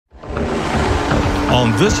On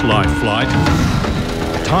this life flight,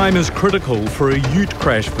 time is critical for a ute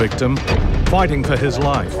crash victim fighting for his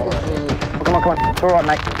life. Come on, it's all right,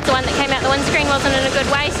 mate. The one that came out the windscreen wasn't in a good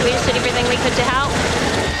way, so we just did everything we could to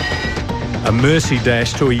help. A mercy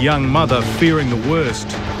dash to a young mother fearing the worst.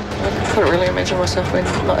 I couldn't really imagine myself being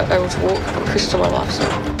not able to walk for the rest of my life. So.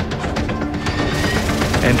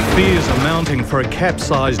 And fears are mounting for a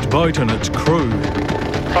capsized boat and its crew.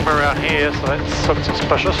 From around here, so that's looking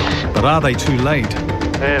suspicious. But are they too late?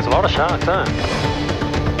 There's a lot of sharks, eh?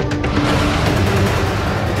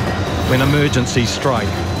 When emergencies strike,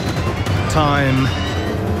 time,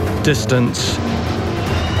 distance,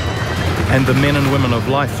 and the men and women of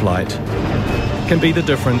life flight can be the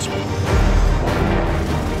difference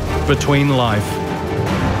between life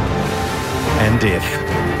and death.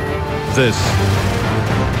 This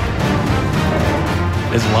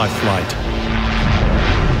is Life Flight.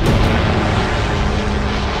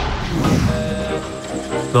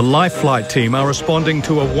 The Life Flight team are responding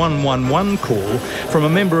to a 111 call from a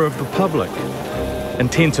member of the public.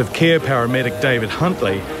 Intensive care paramedic David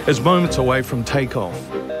Huntley is moments away from takeoff.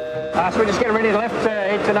 So we're just getting ready to lift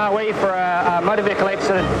head to Narwee for a motor vehicle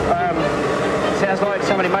accident. Sounds like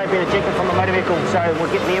somebody may have been ejected from a motor vehicle, so we're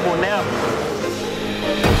getting airborne now.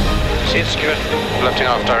 Yes, given. Lifting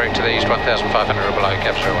off direct to the east 1,500 or below,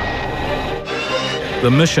 Capsule 1.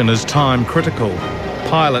 The mission is time critical.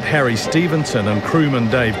 Pilot Harry Stevenson and crewman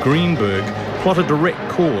Dave Greenberg plot a direct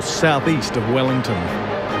course southeast of Wellington.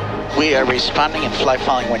 We are responding and fly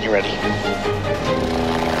following when you're ready.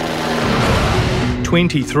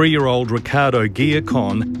 23-year-old Ricardo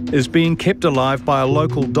Giacon is being kept alive by a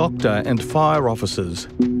local doctor and fire officers,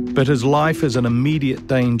 but his life is in immediate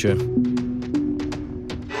danger.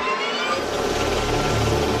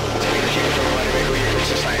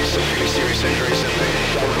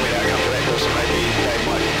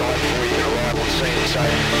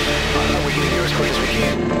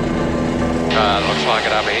 Looks like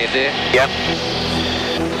it up ahead there. Yep.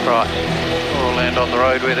 Right. We'll land on the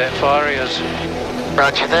road where that fire is.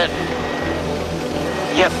 Roger that.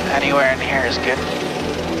 Yep, anywhere in here is good.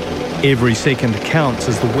 Every second counts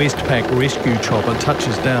as the Westpac rescue chopper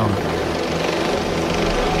touches down.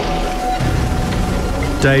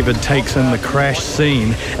 David takes in the crash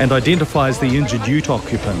scene and identifies the injured ute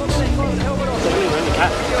occupants.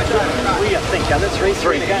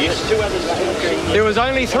 There was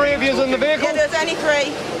only 3 of you in the vehicle? Yeah, there was only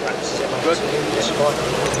 3.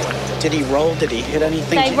 Did he roll? Did he hit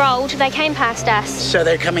anything? They rolled, they came past us. So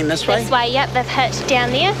they're coming this way? This way, yep, they've hit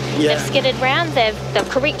down there. Yeah. They've skidded round, they've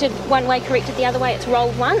corrected one way, corrected the other way, it's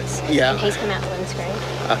rolled once. Yeah. And he's come out the windscreen.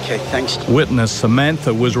 Okay, thanks. Witness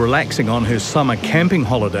Samantha was relaxing on her summer camping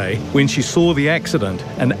holiday when she saw the accident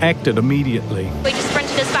and acted immediately. We just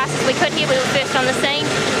sprinted as fast as we could here, we were first on the scene.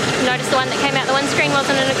 Noticed the one that came out the windscreen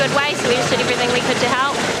wasn't in a good way, so we just did everything we could to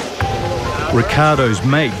help. Ricardo's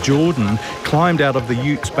mate, Jordan, climbed out of the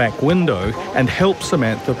ute's back window and helped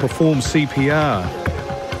Samantha perform CPR.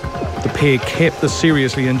 The pair kept the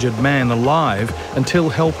seriously injured man alive until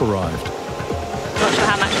help arrived. Not sure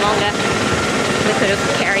how much longer we could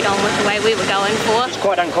have carried on with the way we were going for. He's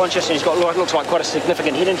quite unconscious and he's got what looks like quite a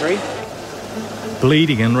significant head injury.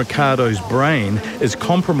 Bleeding in Ricardo's brain is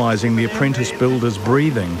compromising the apprentice builder's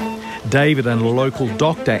breathing. David and local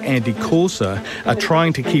doctor Andy Corsa are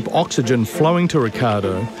trying to keep oxygen flowing to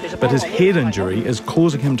Ricardo, but his head injury is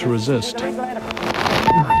causing him to resist. Come on.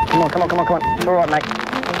 It's all right, mate.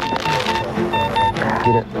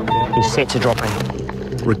 Get it. He's set to drop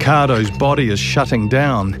in. Ricardo's body is shutting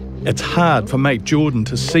down. It's hard for mate Jordan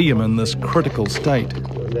to see him in this critical state.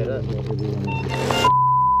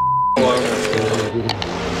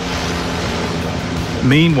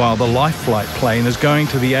 Meanwhile, the life flight plane is going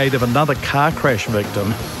to the aid of another car crash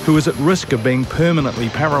victim who is at risk of being permanently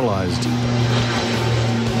paralysed.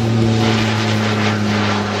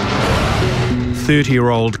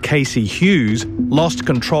 30-year-old Casey Hughes lost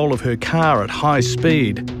control of her car at high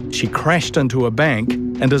speed. She crashed into a bank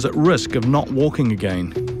and is at risk of not walking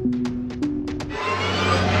again.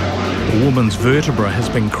 The woman's vertebra has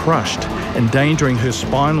been crushed, endangering her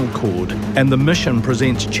spinal cord, and the mission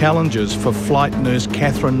presents challenges for flight nurse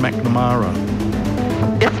Catherine McNamara.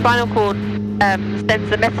 Your spinal cord sends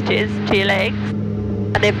the messages to your legs,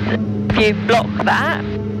 and if you block that,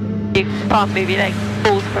 you can't move your legs,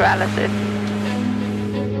 falls paralysis.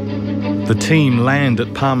 The team land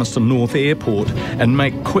at Palmerston North Airport and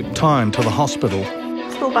make quick time to the hospital.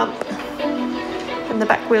 Small bump, and the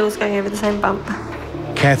back wheel's going over the same bump.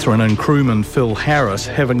 Catherine and crewman Phil Harris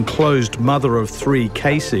have enclosed mother of 3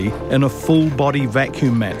 Casey in a full-body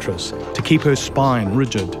vacuum mattress to keep her spine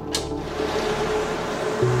rigid.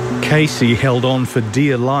 Casey held on for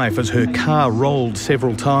dear life as her car rolled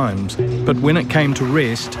several times, but when it came to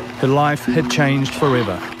rest, her life had changed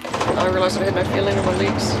forever. I realised I had no feeling in my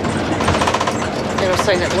legs. And I was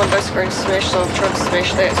saying that the window screen smashed, so I've tried to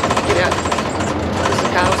smash that to get out because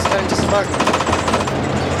the car was starting to smoke.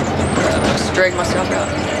 I just dragged myself out.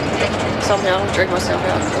 Somehow I dragged myself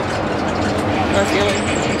out. No feeling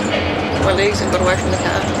in my legs and got away from the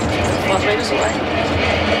car 5 metres away.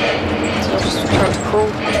 So I was just trying to crawl.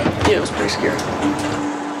 Yeah, it was pretty scary.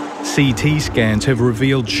 CT scans have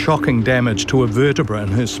revealed shocking damage to a vertebra in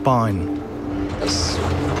her spine. It's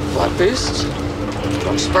like burst.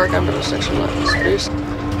 Not just broken, but it's actually like burst.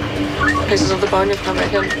 Pieces of the bone have come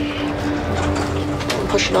back in. I'm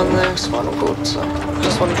pushing on the spinal cord, so I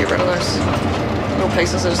just want to get rid of those little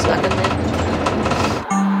pieces that are stuck in there.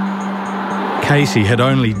 Casey had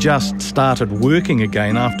only just started working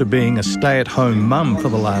again after being a stay-at-home mum for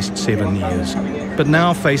the last 7 years, but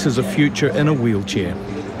now faces a future in a wheelchair.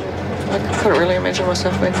 I couldn't really imagine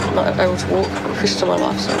myself being not able to walk for the rest of my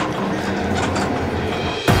life, so.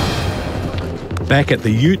 Back at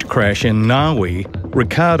the ute crash in Ngawi,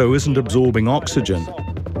 Ricardo isn't absorbing oxygen.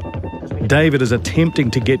 David is attempting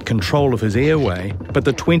to get control of his airway, but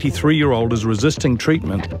the 23-year-old is resisting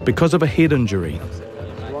treatment because of a head injury.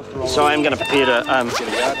 So I am going to prepare to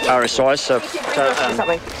RSI, so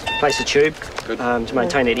to place a tube to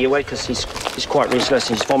maintain that airway because he's quite restless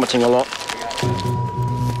and he's vomiting a lot.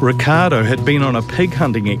 Ricardo had been on a pig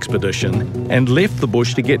hunting expedition and left the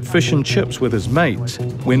bush to get fish and chips with his mates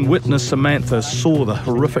when witness Samantha saw the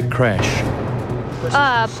horrific crash.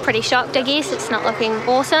 Pretty shocked, I guess. It's not looking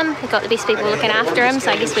awesome. We've got the best people looking after him,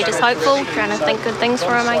 so I guess we're just hopeful, trying to think good things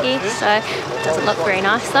for him, I guess. So it doesn't look very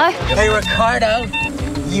nice, though. Hey, Ricardo,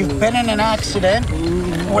 you've been in an accident.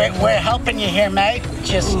 We're helping you here, mate.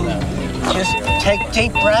 Just take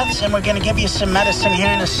deep breaths, and we're going to give you some medicine here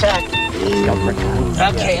in a sec.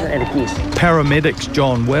 Okay. Paramedics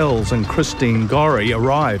John Wells and Christine Gorry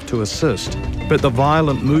arrived to assist, but the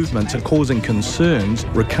violent movements are causing concerns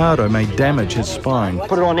Ricardo may damage his spine.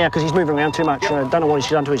 Put it on now because he's moving around too much. I don't know what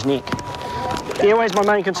he's done to his neck. The airway's my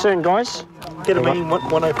main concern, guys. Ketamine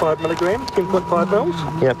 105 milligrams, 10.5 mils.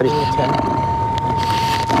 Yeah, but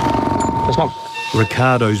it's not.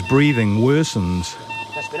 Ricardo's breathing worsens.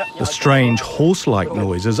 The strange horse-like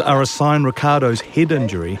noises are a sign Ricardo's head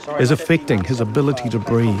injury is affecting his ability to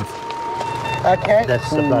breathe. Okay. That's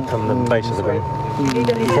the blood from the base of the brain.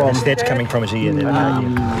 That's coming from his ear.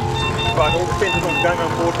 Right, all the fentanyl going on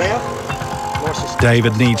board now.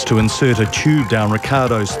 David needs to insert a tube down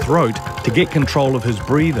Ricardo's throat to get control of his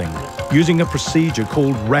breathing, using a procedure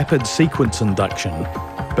called rapid sequence induction,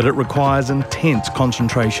 but it requires intense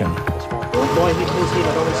concentration.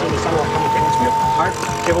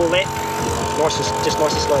 Give all that. Nice and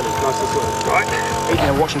slowly. Right.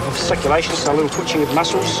 And watching for circulation, so a little twitching of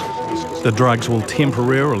muscles. The drugs will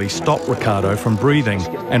temporarily stop Ricardo from breathing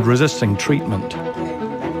and resisting treatment.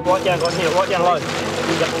 Right down, guys, here, right down low.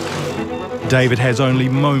 Yep. David has only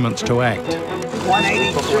moments to act.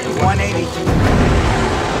 180.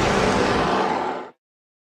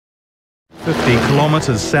 50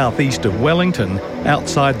 kilometres southeast of Wellington,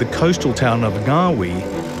 outside the coastal town of Ngawi,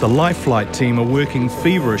 the Life Flight team are working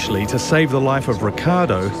feverishly to save the life of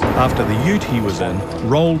Ricardo after the ute he was in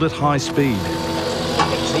rolled at high speed.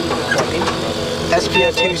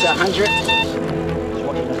 SpO2's 100.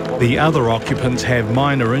 The other occupants have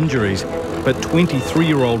minor injuries, but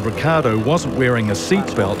 23-year-old Ricardo wasn't wearing a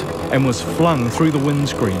seatbelt and was flung through the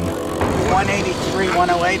windscreen. 183,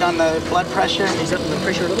 108 on the blood pressure. Is up the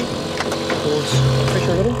pressure a little?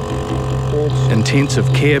 Intensive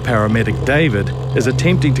care paramedic David is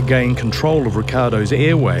attempting to gain control of Ricardo's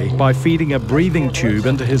airway by feeding a breathing tube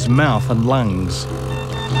into his mouth and lungs.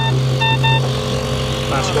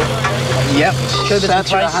 Yep,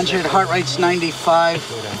 sature 100, heart rate's 95.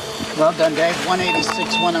 Well done, Dave.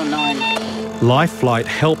 186, 109. Life Flight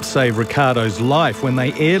helped save Ricardo's life when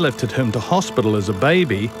they airlifted him to hospital as a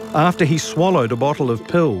baby after he swallowed a bottle of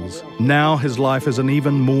pills. Now his life is in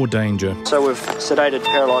even more danger. So we've sedated,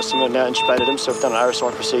 paralysed him and now intubated him, so we've done an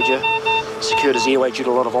RSI procedure, secured his airway due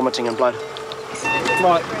to a lot of vomiting and blood.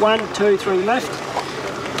 Right, 1, 2, 3 left.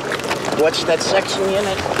 What's that section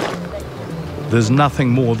unit? There's nothing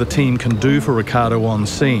more the team can do for Ricardo on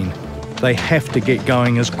scene. They have to get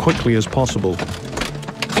going as quickly as possible.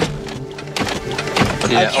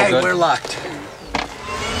 Yeah, okay, we're locked.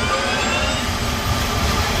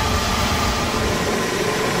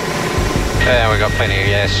 Yeah, we've got plenty of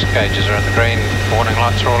gas. Gauges are in the green. Warning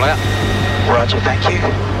lights are all out. Roger, thank you.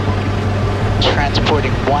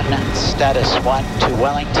 Transporting 1, status 1 to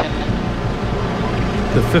Wellington.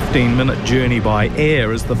 The 15-minute journey by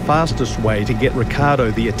air is the fastest way to get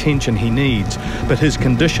Ricardo the attention he needs, but his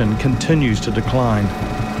condition continues to decline.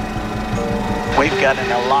 We've got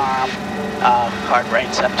an alarm. Heart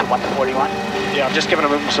rate's up to 141. Yeah, I'm just giving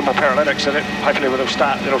him some more paralytics, and hopefully it'll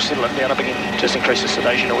settle it down a bit again, just increase the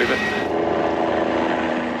sedation a wee bit.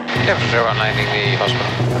 Cabin 01 landing the hospital.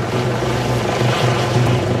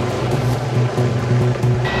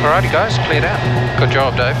 Alrighty guys, cleared out. Good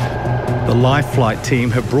job, Dave. The life flight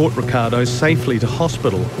team have brought Ricardo safely to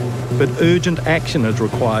hospital, but urgent action is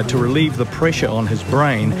required to relieve the pressure on his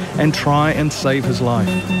brain and try and save his life.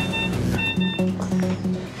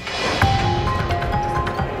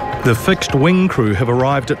 The fixed wing crew have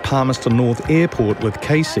arrived at Palmerston North Airport with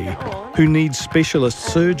Casey, who needs specialist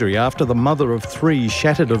surgery after the mother of 3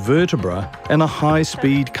 shattered a vertebra in a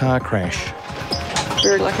high-speed car crash.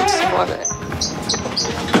 Very lucky to survive it.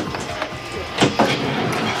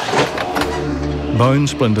 Bone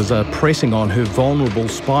splinters are pressing on her vulnerable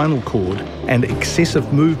spinal cord, and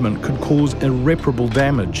excessive movement could cause irreparable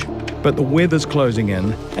damage. But the weather's closing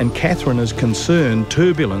in, and Catherine is concerned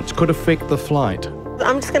turbulence could affect the flight.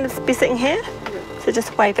 I'm just going to be sitting here, so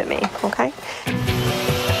just wave at me, okay?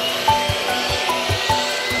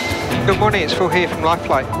 Good morning, it's Phil here from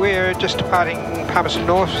Lifelight. We're just departing Palmerston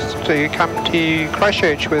North to come to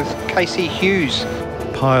Christchurch with Casey Hughes.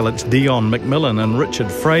 Pilots Dion McMillan and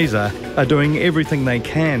Richard Fraser are doing everything they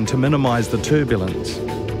can to minimise the turbulence.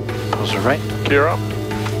 Clear up.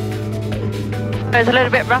 It's a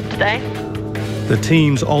little bit rough today. The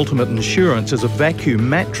team's ultimate insurance is a vacuum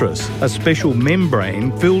mattress, a special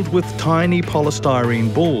membrane filled with tiny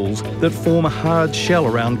polystyrene balls that form a hard shell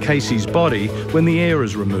around Casey's body when the air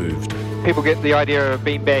is removed. People get the idea of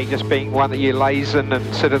a beanbag just being one that you laze in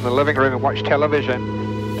and sit in the living room and watch television.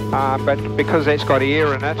 But because that's got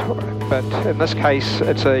air in it, but in this case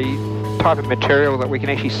it's a type of material that we can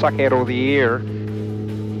actually suck out all the air.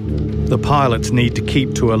 The pilots need to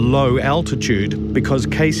keep to a low altitude because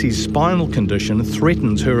Casey's spinal condition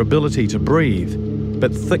threatens her ability to breathe,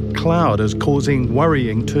 but thick cloud is causing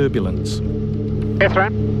worrying turbulence.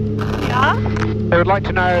 Catherine? Yeah? I would like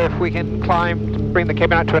to know if we can climb, bring the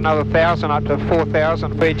cabin up to another 1,000, up to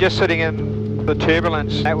 4,000. If we're just sitting in the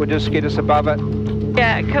turbulence, that would just get us above it.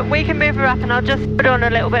 Yeah, we can move her up and I'll just put on a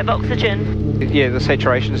little bit of oxygen. Yeah, the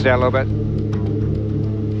saturation's down a little bit.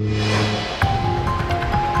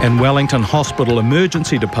 In Wellington Hospital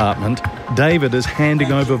Emergency Department, David is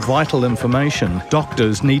handing over vital information.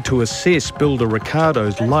 Doctors need to assess Builder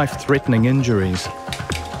Ricardo's life-threatening injuries.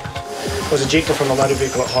 Was ejected from a motor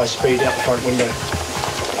vehicle at high speed out the front window.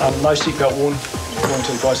 No seatbelt worn, according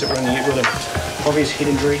to the guys that were in the with him. Obvious head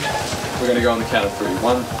injury. We're going to go on the count of 3.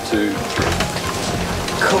 1, 2, 3.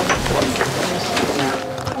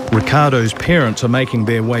 Ricardo's parents are making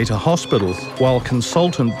their way to hospital, while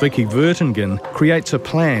consultant Vicky Vertingen creates a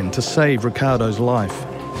plan to save Ricardo's life.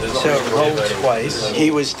 So it rolled twice.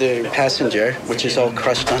 He was the passenger, which is all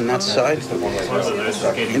crushed on that side.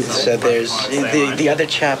 And so there's the other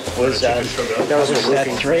chap was at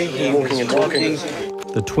 3. He was walking.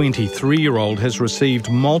 The 23-year-old has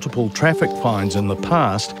received multiple traffic fines in the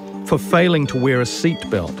past for failing to wear a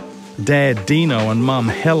seatbelt. Dad Dino and Mum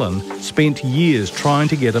Helen spent years trying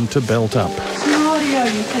to get him to belt up. Mario,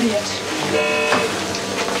 you idiot.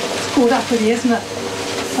 It's caught up with you, isn't it?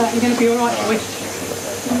 But you're going to be all right, boy.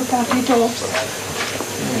 Look after your dogs.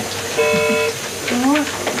 All right.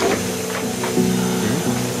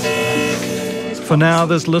 For now,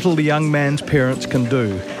 there's little the young man's parents can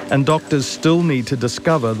do, and doctors still need to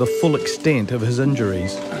discover the full extent of his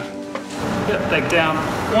injuries. Get back down.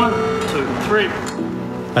 1, 2, 3.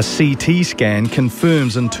 A CT scan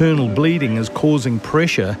confirms internal bleeding is causing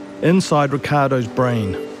pressure inside Ricardo's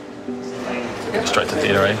brain. Straight to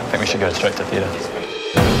theatre, eh? I think we should go straight to theatre.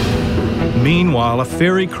 Meanwhile, a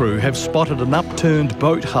ferry crew have spotted an upturned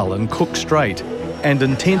boat hull in Cook Strait, and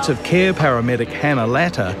intensive care paramedic Hannah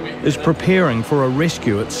Latta is preparing for a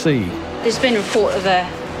rescue at sea. There's been a report of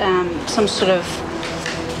some sort of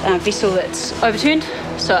vessel that's overturned,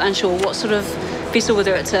 so unsure what sort of vessel,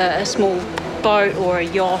 whether it's a small boat or a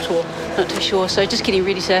yacht, or not too sure, so just getting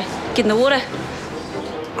ready to get in the water.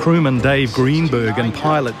 Crewman Dave Greenberg and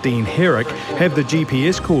pilot Dean Herrick have the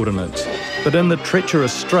GPS coordinates, but in the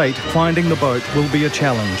treacherous strait, finding the boat will be a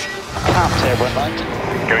challenge. Airborne Wellington.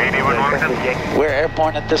 We're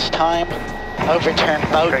airborne at this time. Overturned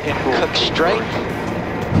boat in Cook Strait.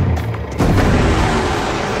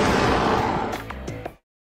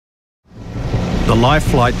 The life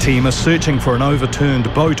flight team are searching for an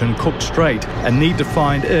overturned boat in Cook Strait and need to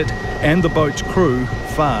find it and the boat's crew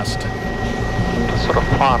fast. Sort of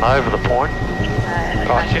flying over the point.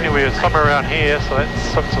 Right, anyway, we're somewhere around here, so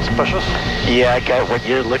that's looks suspicious. Yeah, I get what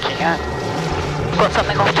you're looking at. Got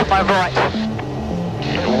something off to my right.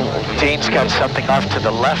 Dean's got something off to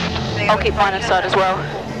the left. I'll keep mine inside as well.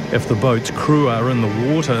 If the boat's crew are in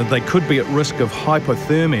the water, they could be at risk of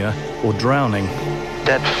hypothermia or drowning.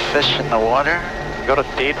 Dead fish in the water. We've got a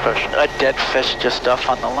dead fish. A dead fish just off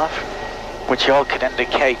on the left, which all could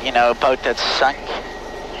indicate, a boat that's sunk.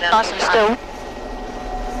 Nice and still.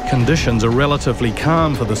 Conditions are relatively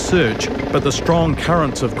calm for the search, but the strong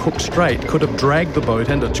currents of Cook Strait could have dragged the boat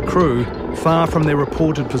and its crew far from their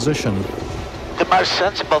reported position. The most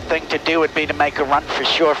sensible thing to do would be to make a run for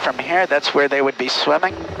shore from here. That's where they would be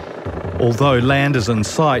swimming. Although land is in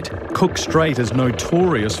sight, Cook Strait is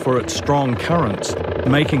notorious for its strong currents,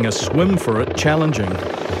 making a swim for it challenging.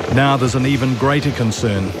 Now there's an even greater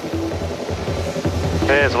concern. Yeah,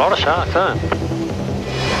 there's a lot of sharks,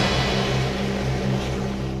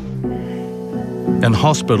 In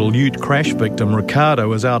hospital, ute crash victim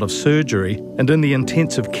Ricardo is out of surgery and in the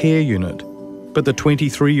intensive care unit. But the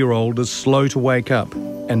 23-year-old is slow to wake up,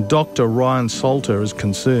 and Dr. Ryan Salter is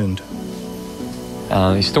concerned.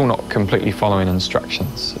 He's still not completely following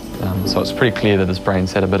instructions, so it's pretty clear that his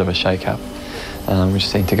brain's had a bit of a shake-up. We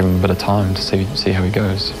just need to give him a bit of time to see how he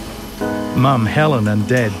goes. Mum Helen and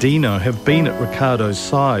Dad Dino have been at Ricardo's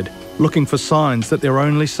side, looking for signs that their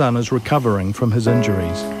only son is recovering from his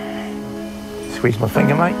injuries. Squeeze my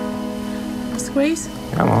finger, mate. Squeeze?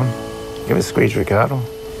 Come on. Give it a squeeze, Ricardo.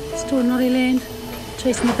 Still naughty land,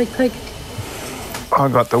 chasing the big pig. I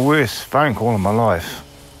got the worst phone call in my life.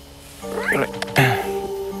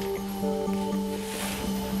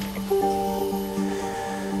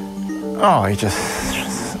 Oh, he just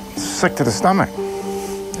sick to the stomach.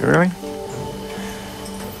 Really?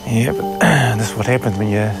 Yeah, but this is what happens when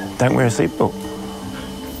you don't wear a seatbelt,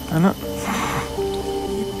 isn't it?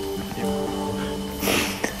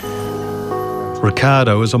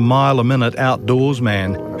 Ricardo is a mile-a-minute outdoors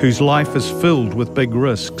man whose life is filled with big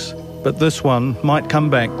risks, but this one might come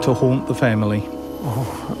back to haunt the family.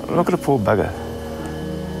 Oh, look at the poor bugger.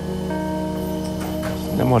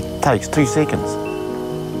 Then what takes 2 seconds.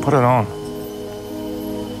 Put it on.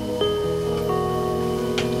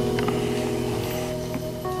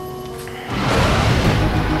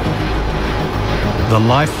 The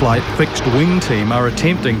Lifeflight fixed wing team are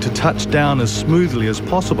attempting to touch down as smoothly as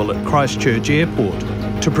possible at Christchurch Airport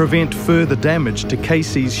to prevent further damage to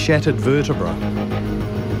Casey's shattered vertebra.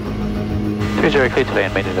 20 clear to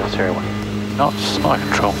land, meter to 01. Not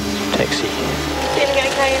control. Taxi. Feeling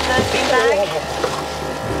okay in the bean bag?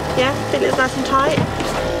 Yeah, feel it's nice and tight?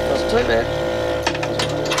 Nice and tight there.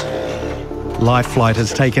 Lifeflight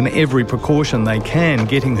has taken every precaution they can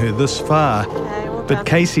getting her this far, but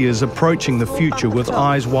Casey is approaching the future with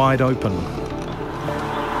eyes wide open.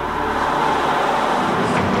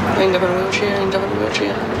 End up in a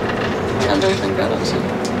wheelchair. Can't do anything about it, so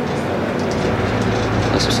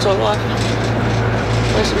this was still alive.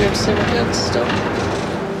 Most of you have to see my kids still.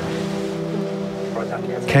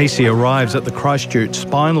 Casey arrives at the Christchurch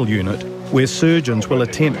Spinal Unit, where surgeons will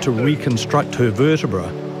attempt to reconstruct her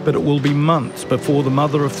vertebra, but it will be months before the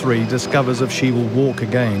mother of 3 discovers if she will walk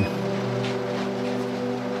again.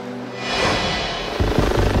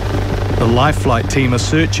 The Lifeflight team are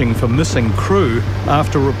searching for missing crew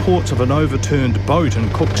after reports of an overturned boat in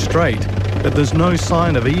Cook Strait, but there's no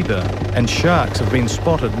sign of either, and sharks have been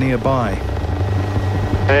spotted nearby.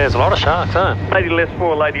 There's a lot of sharks, Lady left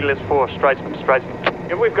 4, Straitsman.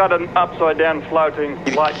 Yeah, we've got an upside-down floating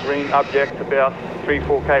light green object about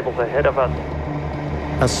 3-4 cables ahead of us.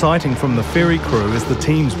 A sighting from the ferry crew is the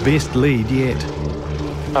team's best lead yet.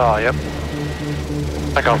 Oh, yep.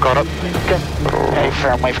 I think I've got it. Okay,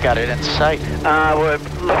 firm, we've got it in sight. We're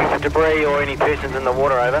looking for debris or any persons in the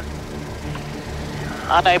water, over.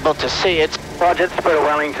 Unable to see it. Roger, Spreader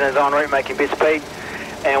Wellington is en route making best speed,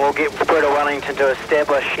 and we'll get Spreader Wellington to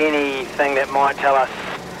establish anything that might tell us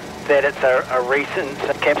that it's a recent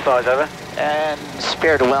capsize, over. And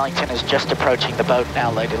Spirit of Wellington is just approaching the boat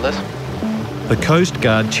now, Lady Liz. The Coast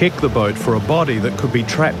Guard check the boat for a body that could be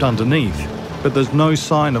trapped underneath, but there's no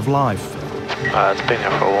sign of life. It's been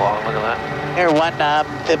here for a while, look at that. Air 1,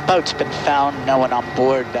 the boat's been found, no one on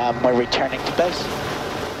board. We're returning to base.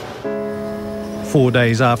 4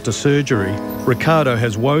 days after surgery, Ricardo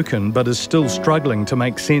has woken but is still struggling to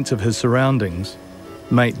make sense of his surroundings.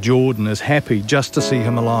 Mate Jordan is happy just to see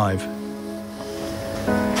him alive.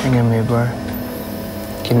 Hang in there, bro.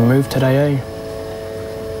 Can move today, eh?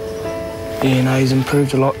 Yeah, no, he's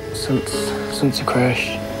improved a lot since the crash.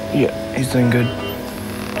 Yeah, he's doing good.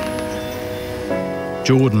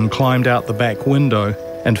 Jordan climbed out the back window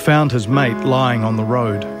and found his mate lying on the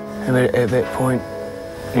road. And at that point,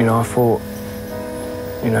 you know, I thought,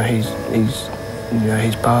 you know, he's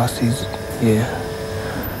passed. Yeah.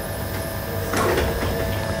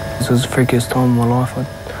 This was the freakiest time of my life,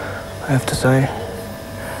 I have to say.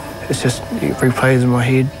 It's just, it replays in my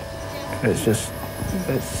head.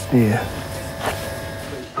 Yeah.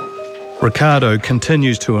 Ricardo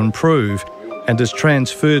continues to improve and is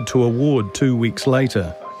transferred to a ward 2 weeks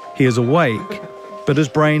later. He is awake, but his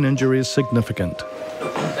brain injury is significant.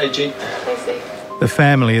 Hey, G. The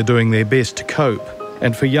family are doing their best to cope,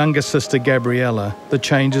 and for younger sister Gabriella, the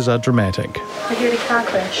changes are dramatic. I heard a car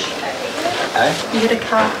crash. You had a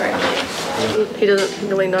car crash. He doesn't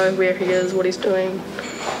really know where he is, what he's doing.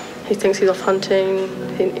 He thinks he's off hunting.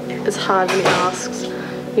 It's hard when he asks,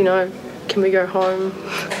 you know, can we go home?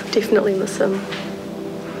 Definitely miss him.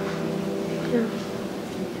 Yeah.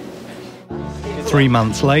 3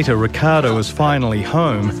 months later, Ricardo is finally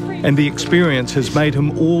home, and the experience has made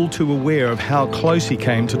him all too aware of how close he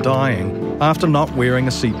came to dying after not wearing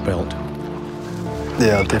a seatbelt.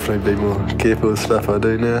 Yeah, I'll definitely be more careful with stuff I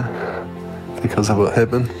do now because of what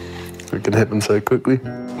happened. It can happen so quickly.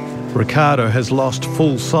 Ricardo has lost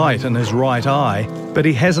full sight in his right eye, but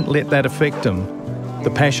he hasn't let that affect him.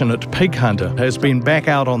 The passionate pig hunter has been back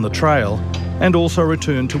out on the trail and also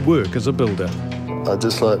returned to work as a builder. I'd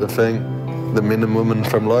just like to thank the men and women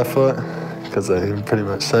from Life Fight because they pretty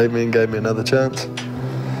much saved me and gave me another chance.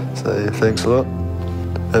 So yeah, thanks a lot.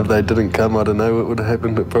 If they didn't come, I don't know what would have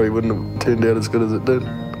happened. It probably wouldn't have turned out as good as it did.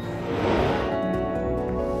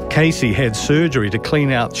 Casey had surgery to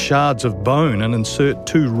clean out shards of bone and insert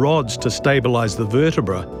 2 rods to stabilise the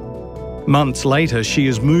vertebra. Months later, she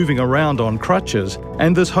is moving around on crutches,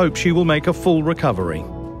 and there's hope she will make a full recovery.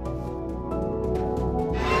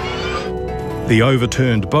 The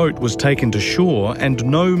overturned boat was taken to shore, and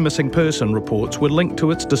no missing person reports were linked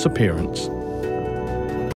to its disappearance.